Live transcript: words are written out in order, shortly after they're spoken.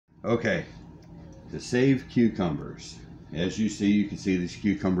Okay, to save cucumbers, as you see, you can see these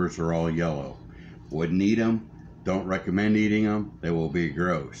cucumbers are all yellow. Wouldn't eat them, don't recommend eating them, they will be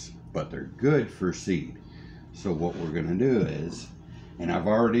gross, but they're good for seed. So what we're gonna do is, and I've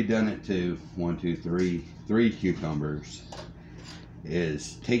already done it to three cucumbers,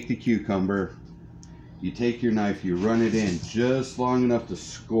 is take the cucumber, you take your knife, you run it in just long enough to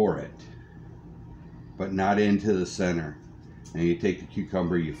score it, but not into the center. And you take the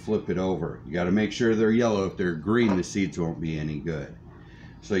cucumber, you flip it over. You got to make sure they're yellow. If they're green, the seeds won't be any good.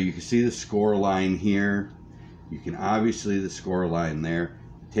 So you can see the score line here. You can obviously the score line there.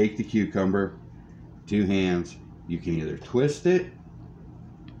 Take the cucumber, 2 hands. You can either twist it,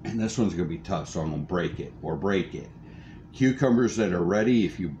 and this one's going to be tough, so I'm going to break it or break it. Cucumbers that are ready,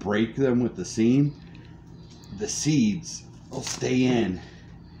 if you break them with the seam, the seeds will stay in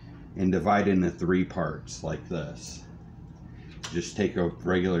and divide into 3 parts like this. Just take a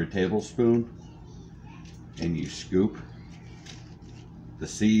regular tablespoon and you scoop the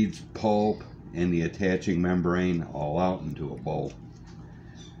seeds, pulp, and the attaching membrane all out into a bowl.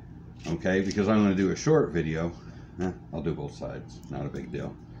 Okay, because I'm going to do a short video, I'll do both sides, not a big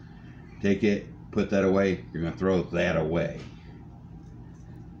deal. Take it, put that away, you're going to throw that away.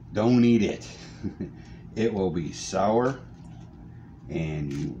 Don't eat it. It will be sour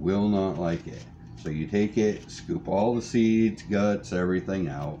and you will not like it. So you take it, scoop all the seeds, guts, everything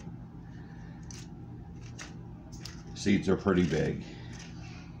out. Seeds are pretty big.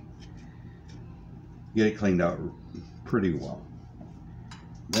 Get it cleaned out pretty well.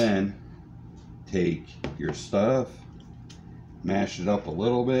 Then take your stuff, mash it up a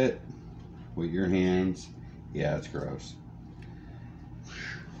little bit with your hands. Yeah, it's gross.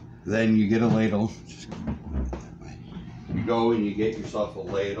 Then you get a ladle. You go and you get yourself a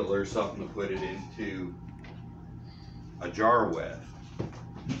ladle or something to put it into a jar with.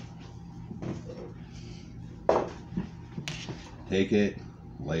 Take it,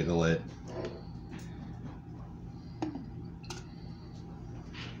 ladle it.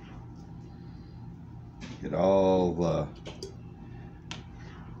 Get all the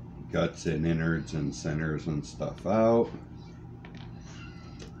guts and innards and centers and stuff out.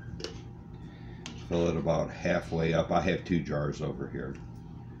 Fill it about halfway up. I have 2 jars over here.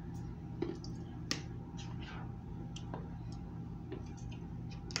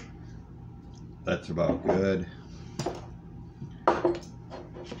 That's about good.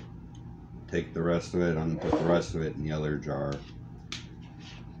 Take the rest of it, I'm gonna put the rest of it in the other jar.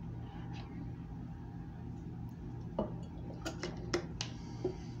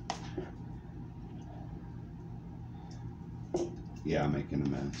 Yeah, I'm making a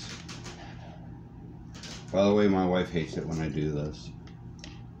mess. By the way, my wife hates it when I do this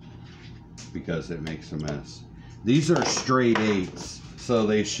because it makes a mess. These are straight 8s, so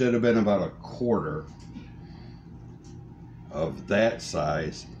they should have been about 1/4 of that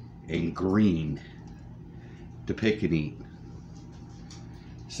size and green to pick and eat.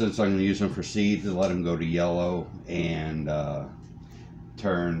 Since I'm going to use them for seed, to let them go to yellow and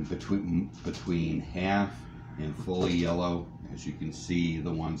turn between half and fully yellow. As you can see,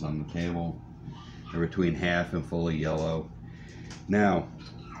 the ones on the table are between half and fully yellow. Now,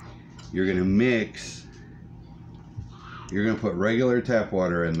 you're going to mix, you're going to put regular tap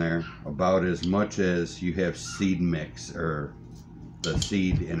water in there, about as much as you have seed mix, or the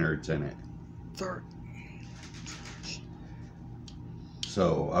seed innards in it.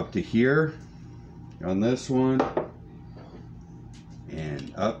 So, up to here on this one,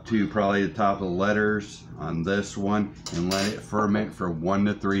 and up to probably the top of the letters on this one, and let it ferment for 1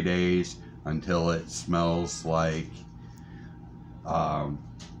 to 3 days until it smells like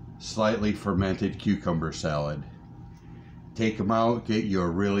slightly fermented cucumber salad. Take them out, get you a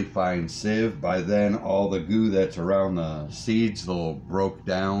really fine sieve. By then all the goo that's around the seeds will broke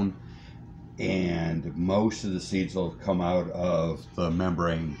down and most of the seeds will come out of the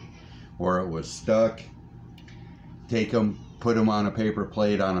membrane where it was stuck. Take them, put them on a paper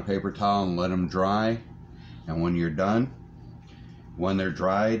plate, on a paper towel, and let them dry. And when you're done, when they're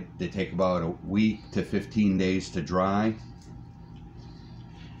dried, they take about a week to 15 days to dry.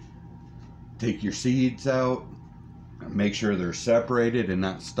 Take your seeds out, make sure they're separated and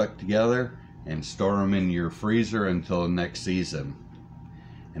not stuck together, and store them in your freezer until next season.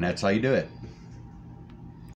 And that's how you do it.